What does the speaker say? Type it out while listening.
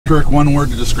Kirk, one word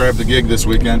to describe the gig this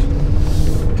weekend.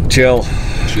 Chill.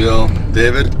 Chill.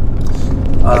 David?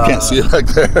 I can't see it back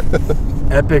there.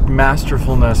 Epic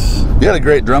masterfulness. You had a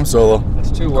great drum solo. That's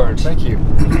 2 words. Thank you.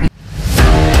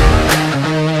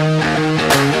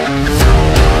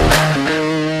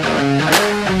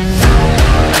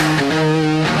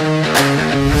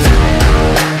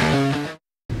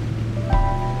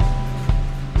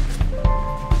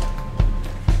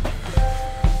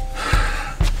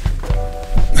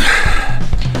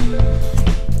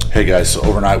 Hey guys, so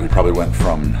overnight we probably went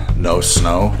from no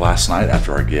snow last night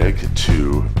after our gig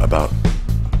to about,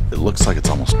 it looks like it's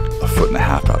almost 1.5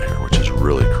 feet out here, which is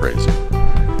really crazy.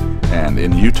 And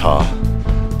in Utah,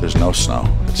 there's no snow.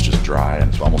 It's just dry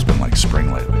and it's almost been like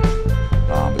spring lately.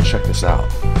 But check this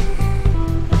out.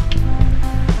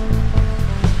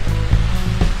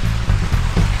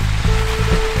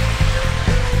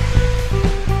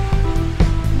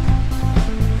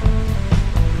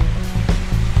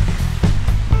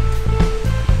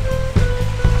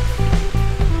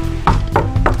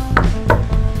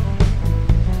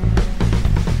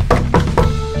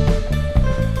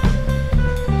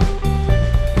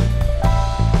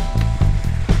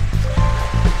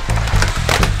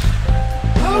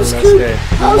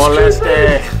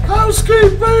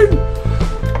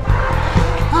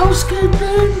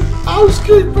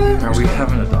 Housekeeping! Are we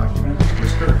having a document?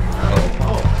 Where's Kirk?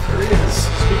 Oh, there he is.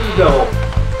 Speedy double.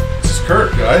 This is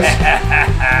Kirk, guys.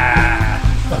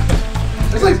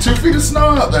 There's like 2 feet of snow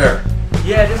out there.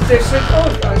 Yeah, they said,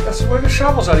 oh, I said, where are the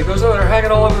shovels at? He goes, oh, they're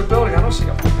hanging all over the building. I don't see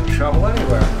a fucking shovel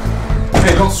anywhere.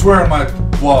 Hey, don't swear on my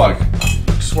vlog.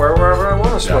 Swear wherever I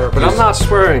want to swear, but I'm not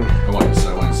swearing. I want you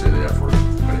to say the F word.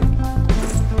 Ready?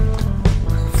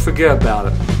 Forget about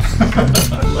it.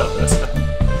 I love this.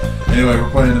 Anyway, we're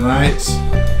playing tonight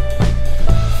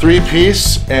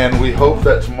 3-piece, and we hope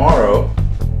that tomorrow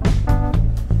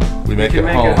we make it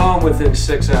home. Make it home within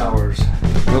 6 hours.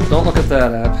 Look, don't look at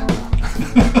that app.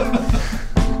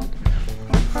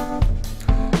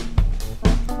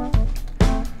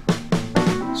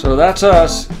 So that's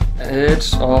us.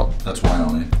 It's all. That's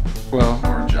Wyoming. Well,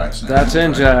 or Jackson. That's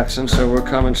in Jackson, so we're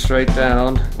coming straight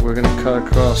down. We're gonna cut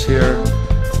across here.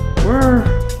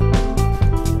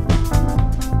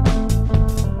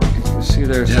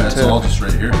 There's it's all just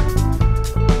right here.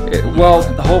 Well,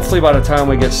 hopefully by the time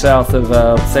we get south of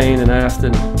Thane and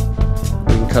Afton,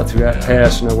 we can cut through that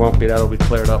pass, and that'll be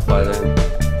cleared up by then.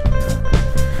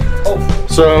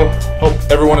 So, hope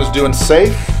everyone is doing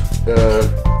safe.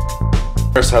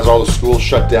 Chris has all the schools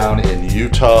shut down in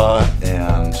Utah,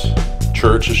 and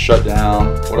church is shut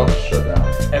down. What else is shut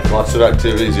down? Lots of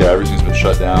activities. Yeah, everything's been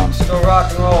shut down. Still rock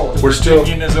and roll. We're still.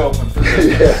 Union is open for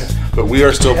business. Yeah, but we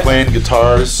are still playing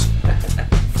guitars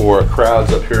for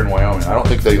crowds up here in Wyoming. I don't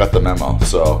think they got the memo,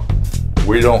 so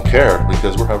we don't care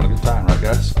because we're having a good time, right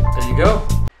guys? There you go.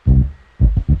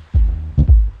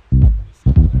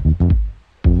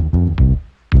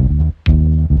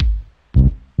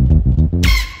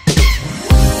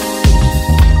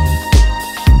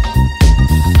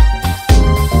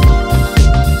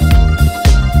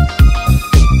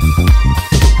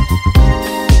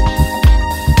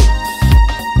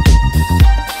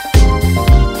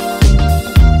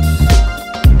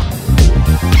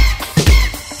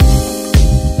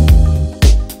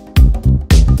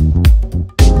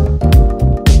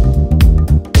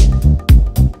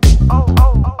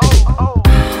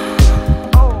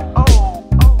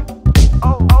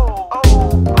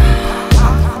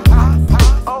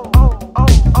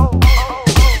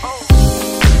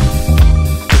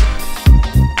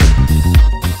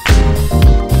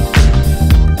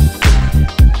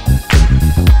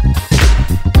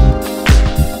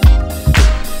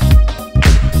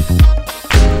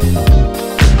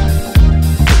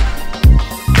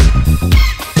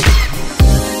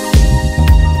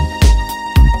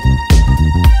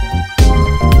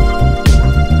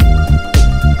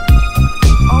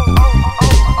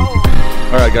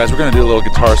 Guys, we're gonna do a little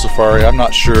guitar safari. I'm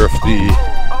not sure if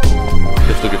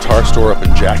the guitar store up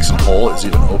in Jackson Hole is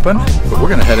even open, but we're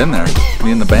gonna head in there,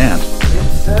 me and the band. It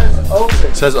says open.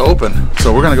 It says open,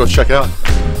 so we're gonna go check out,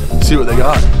 see what they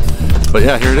got. But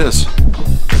yeah, here it is.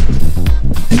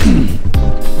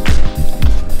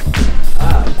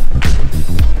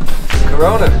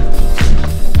 Corona.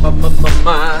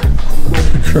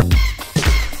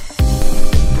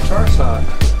 Guitar slot.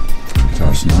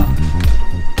 Guitar slot.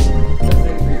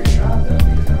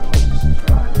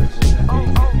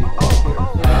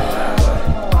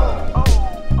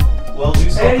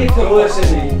 Any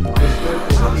publicity is good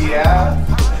publicity. Yeah.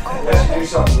 Let's do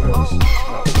something with this.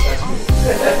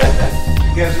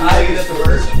 You guys are the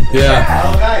worst. Yeah.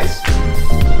 Oh, nice.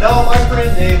 No, my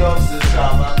friend Dave owns this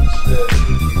shop. I'm just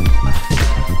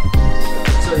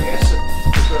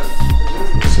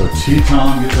So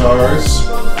Teton Guitars,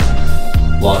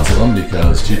 lots of them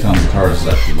because Teton Guitars is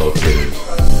actually located.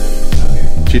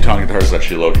 Teton Guitars is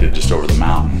actually located just over the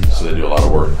mountain, so they do a lot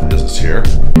of work business here.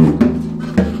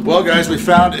 Well, guys, we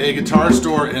found a guitar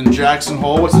store in Jackson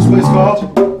Hole. What's this place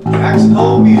called? Jackson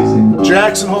Hole Music.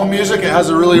 Jackson Hole Music. It has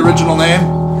a really original name.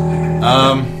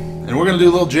 And we're gonna do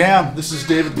a little jam. This is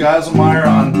David Geiselmeyer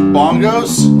on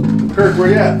bongos. Kirk, where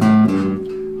you at?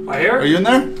 My hair? Are you in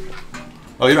there?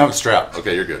 Oh, you don't have a strap.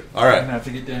 Okay, you're good. All right. I'm gonna have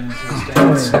to get down into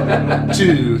the stands.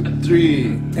 2,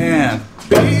 3, and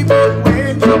baby,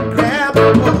 when you grab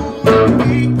a hold of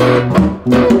me,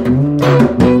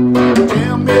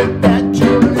 tell me that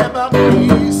you'll never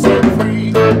be set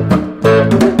free.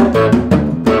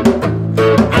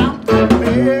 I'm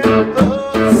the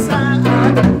other side,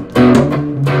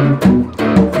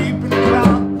 creeping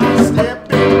around, I step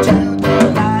into the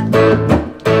light.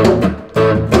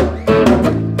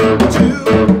 Two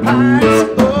pints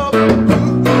of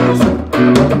booze.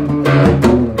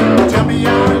 Tell me,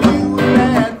 are you a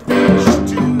bad fish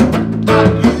too? Are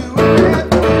you a bad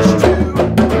fish too?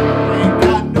 Ain't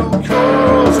got no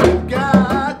cause to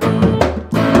God.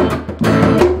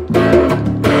 Ain't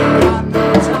got no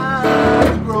time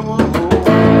to grow.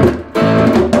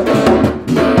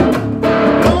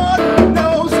 Lord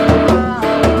knows I'll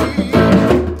be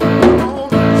on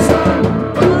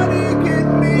somebody get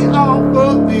me off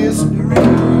of this reef.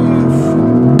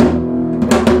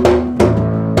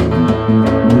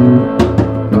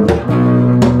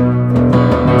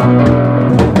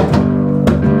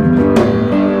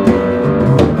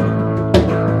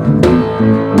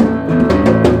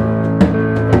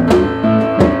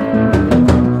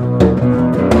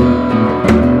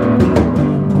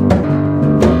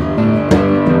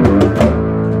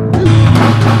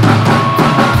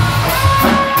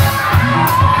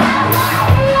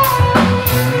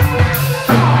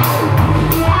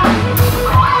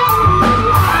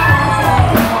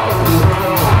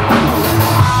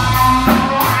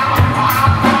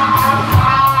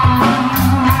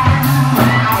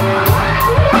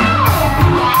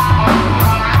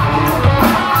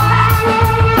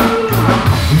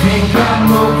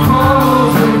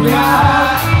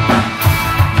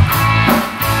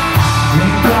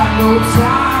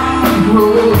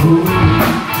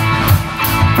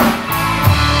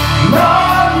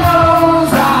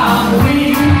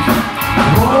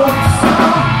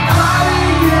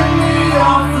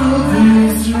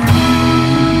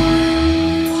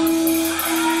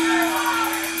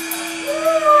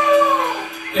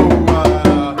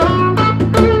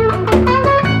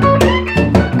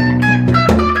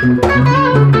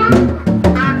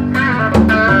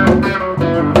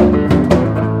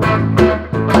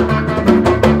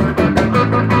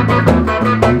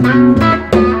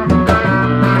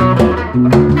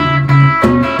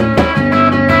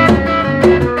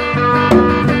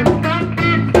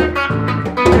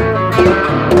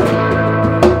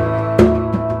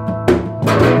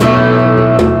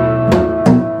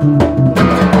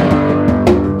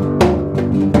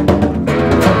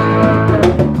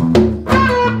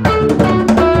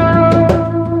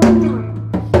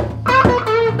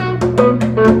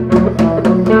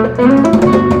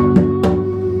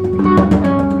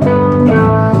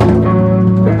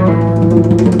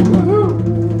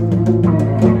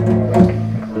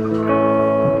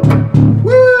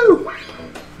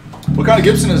 What kind of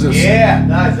Gibson is this? Yeah,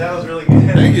 nice. That was really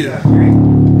good. Thank you. Yeah, great.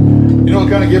 You know what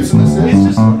kind of Gibson this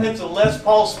is? It's a Les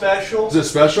Paul special. Is it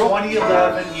special?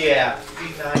 2011, yeah.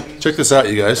 P90. Check this out,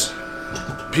 you guys.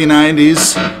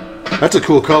 P90s. That's a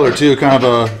cool color too, kind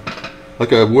of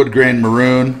like a wood grain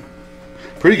maroon.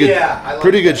 Pretty good. Yeah, I like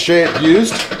pretty good that. shape.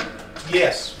 Used.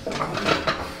 Yes.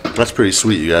 That's pretty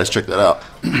sweet, you guys. Check that out.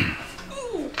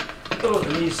 Oh,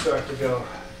 the knees start to go.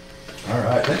 All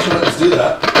right, thanks for letting us do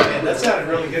that. Man, that sounded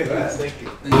really good, guys. Thank you.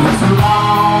 It's a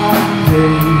long day,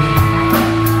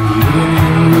 living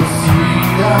in the sea.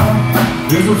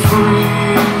 There's a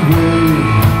freeway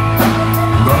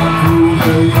running through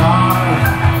the yard,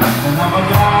 and I'm a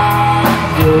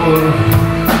blind boy,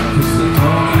 'cause they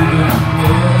don't even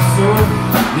miss her.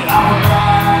 Yeah, I'm a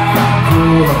blind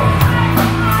boy,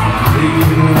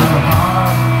 breaking her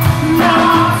heart. Now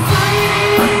I'm free.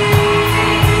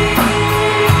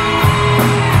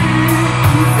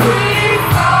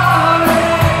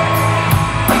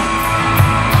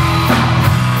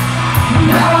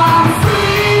 Now I'm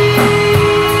free.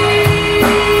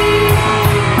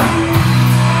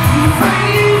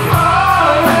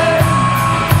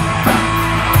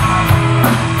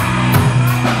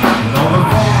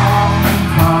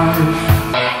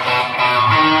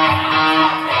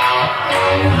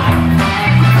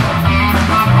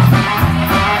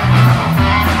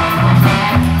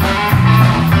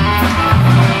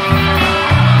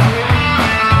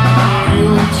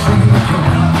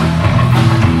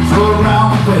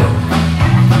 dead.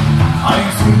 I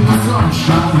ain't seen the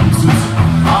sunshine since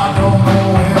I don't know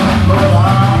him, but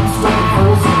I'm stuck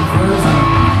frozen in prison.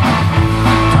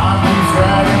 Time keeps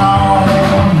dragging on.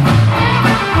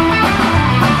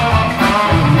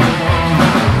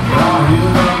 I hear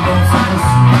the loneliness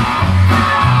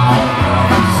all around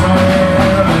the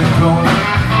sand and cold.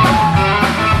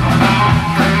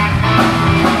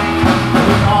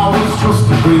 When I was just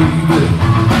a baby,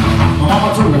 Mama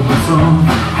told me, son,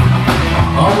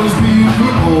 always be a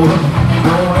good boy.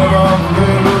 Don't ever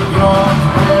live with young.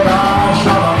 But I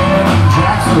shot a man in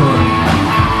Jackson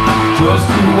just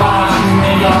to watch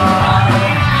him die.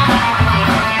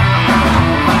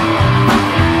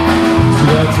 See,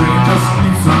 that train just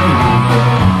keeps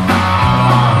moving.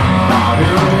 I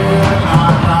hear it at night.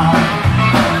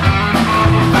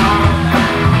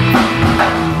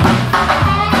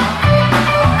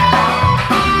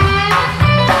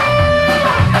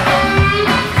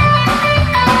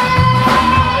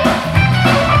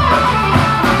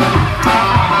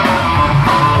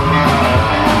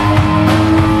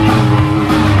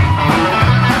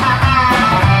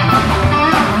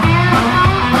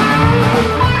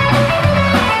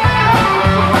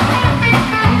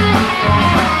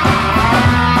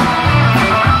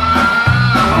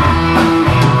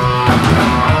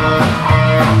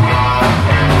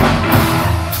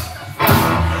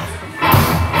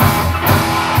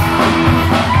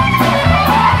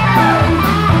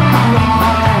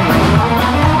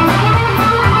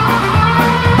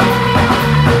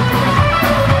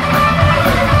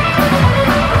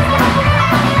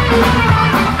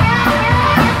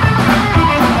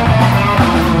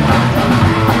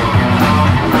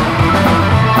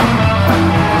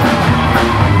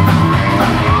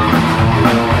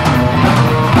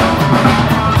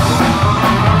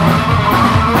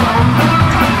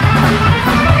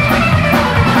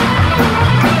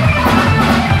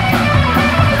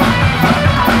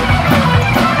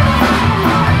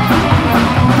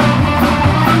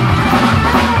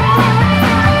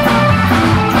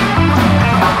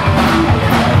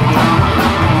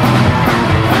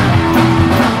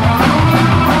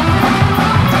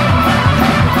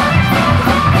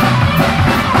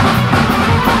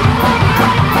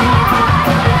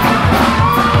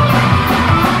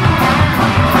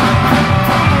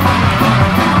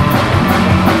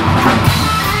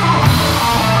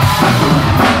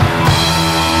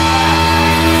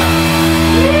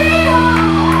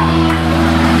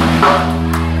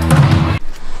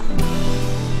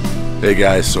 Hey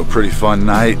guys, so pretty fun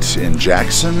night in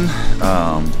Jackson.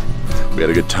 We had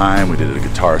a good time. We did a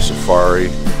guitar safari.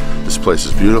 This place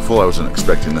is beautiful. I wasn't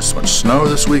expecting this much snow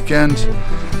this weekend.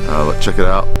 Let's check it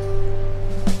out.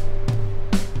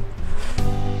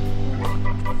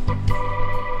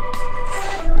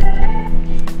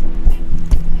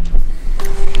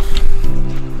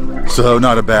 So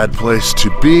not a bad place to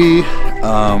be.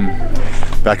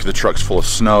 Back of the truck's full of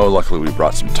snow. Luckily we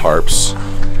brought some tarps.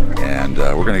 And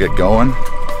we're gonna get going.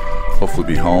 Hopefully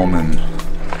be home in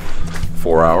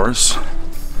 4 hours.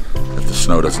 If the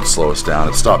snow doesn't slow us down.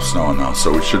 It stopped snowing though,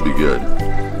 so we should be good.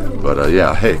 But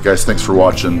yeah, hey guys, thanks for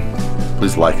watching.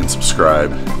 Please like and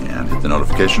subscribe and hit the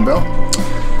notification bell.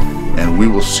 And we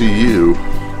will see you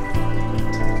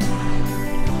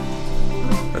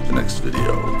at the next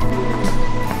video.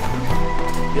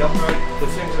 Yep, right. The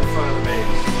things in front of the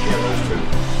mains. Yeah, those two.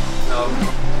 No,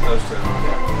 those two.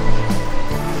 Yeah.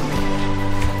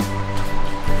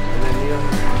 And then the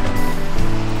other.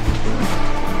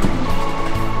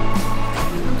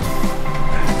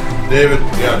 David,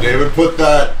 yeah, David, put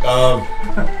that.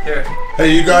 Here. Hey,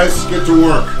 you guys get to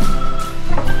work.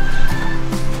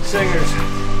 Singers.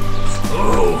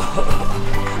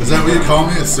 Is that what you call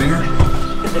me, a singer?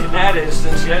 In that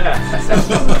instance,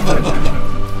 yeah.